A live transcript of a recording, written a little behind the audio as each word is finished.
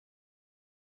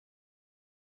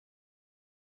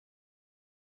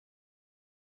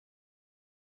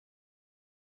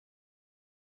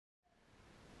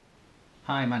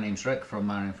Hi, my name's Rick from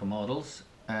Info Models.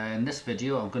 In this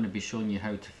video I'm going to be showing you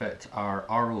how to fit our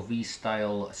ROV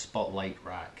style spotlight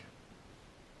rack.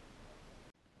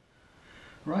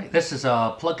 Right, this is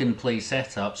a plug-and-play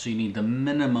setup, so you need the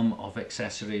minimum of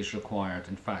accessories required.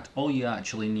 In fact, all you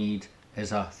actually need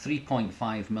is a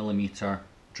 3.5mm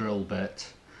drill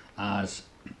bit, as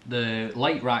the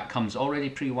light rack comes already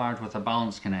pre-wired with a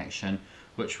balance connection,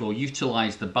 which will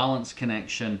utilise the balance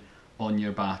connection on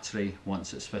your battery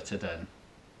once it's fitted in.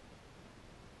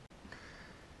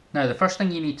 Now the first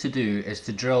thing you need to do is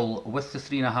to drill with the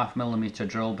 3.5mm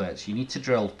drill bits. You need to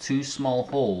drill two small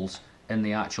holes in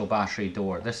the actual battery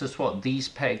door. This is what these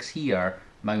pegs here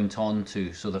mount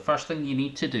onto. So the first thing you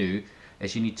need to do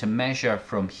is you need to measure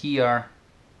from here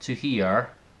to here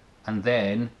and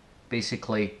then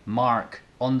basically mark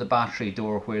on the battery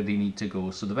door where they need to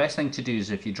go. So the best thing to do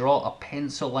is if you draw a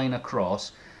pencil line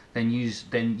across, then use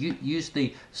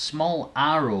the small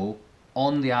arrow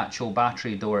on the actual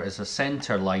battery door as a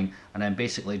center line, and then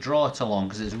basically draw it along,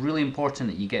 because it's really important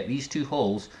that you get these two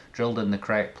holes drilled in the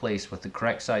correct place with the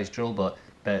correct size drill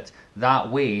bit. That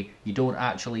way you don't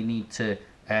actually need to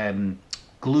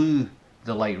glue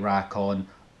the light rack on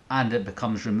and it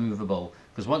becomes removable,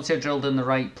 because once they're drilled in the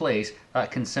right place,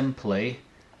 that can simply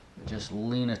just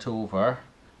lean it over,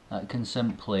 that can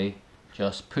simply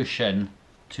just push in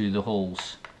to the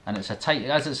holes. And it's a tight,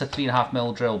 as it's a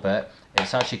 3.5mm drill bit,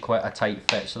 it's actually quite a tight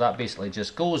fit. So that basically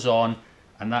just goes on,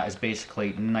 and that is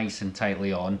basically nice and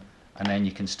tightly on. And then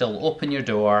you can still open your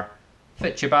door,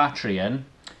 fit your battery in.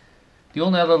 The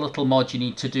only other little mod you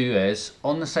need to do is,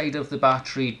 on the side of the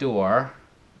battery door,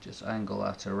 just angle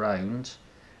that around,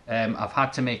 I've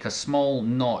had to make a small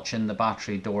notch in the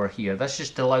battery door here. That's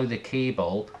just to allow the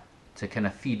cable to kind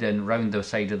of feed in round the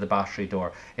side of the battery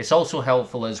door. It's also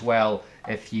helpful as well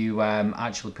if you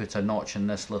actually put a notch in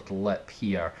this little lip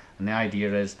here, and the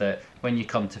idea is that when you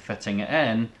come to fitting it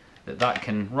in, that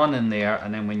can run in there,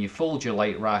 and then when you fold your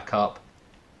light rack up,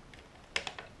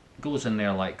 it goes in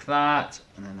there like that.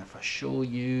 And then if I show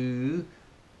you,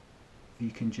 you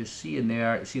can just see in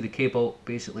there, see the cable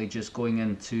basically just going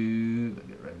into,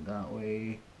 get around that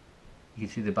way, you can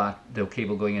see the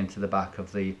cable going into the back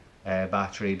of the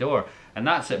battery door, and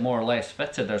that's it more or less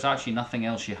fitted. There's actually nothing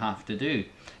else you have to do.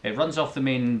 It runs off the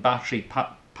main battery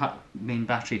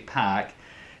pack.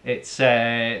 It's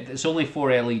only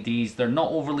 4 LEDs. They're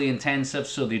not overly intensive,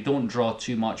 so they don't draw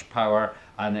too much power,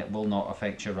 and it will not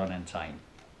affect your running time.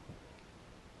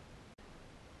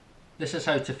 This is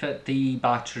how to fit the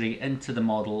battery into the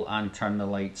model and turn the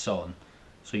lights on.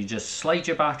 So you just slide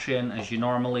your battery in as you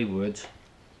normally would,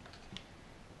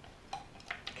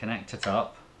 connect it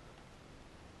up,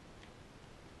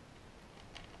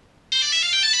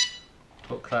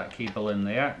 hook that cable in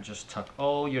there, just tuck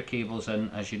all your cables in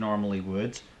as you normally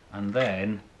would, and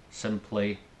then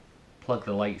simply plug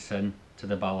the lights in to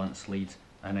the balance lead,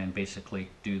 and then basically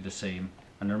do the same.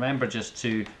 And remember, just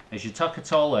to, as you tuck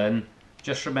it all in,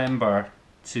 just remember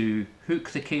to hook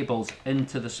the cables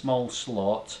into the small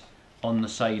slot on the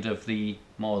side of the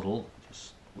model.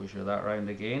 Just wizzer that round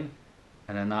again,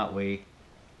 and then that way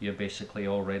you're basically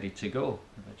all ready to go.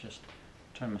 If I just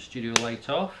turn my studio light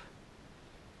off,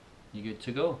 you're good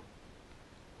to go.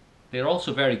 They're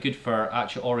also very good for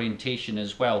actual orientation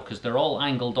as well, because they're all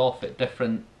angled off at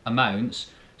different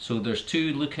amounts. So there's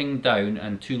two looking down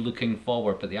and two looking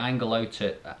forward, but they angle out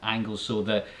at angles so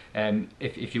that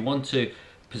if you want to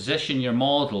position your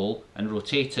model and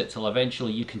rotate it till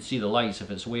eventually you can see the lights,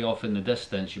 if it's way off in the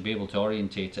distance, you'll be able to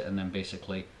orientate it and then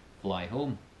basically fly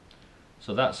home.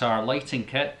 So that's our lighting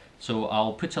kit. So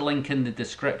I'll put a link in the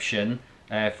description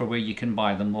for where you can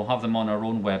buy them. We'll have them on our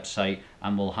own website,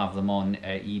 and we'll have them on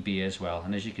eBay as well.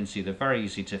 And as you can see, they're very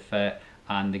easy to fit,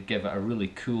 and they give it a really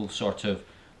cool sort of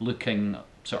looking,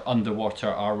 sort of underwater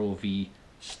ROV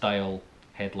style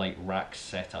headlight rack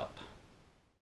setup.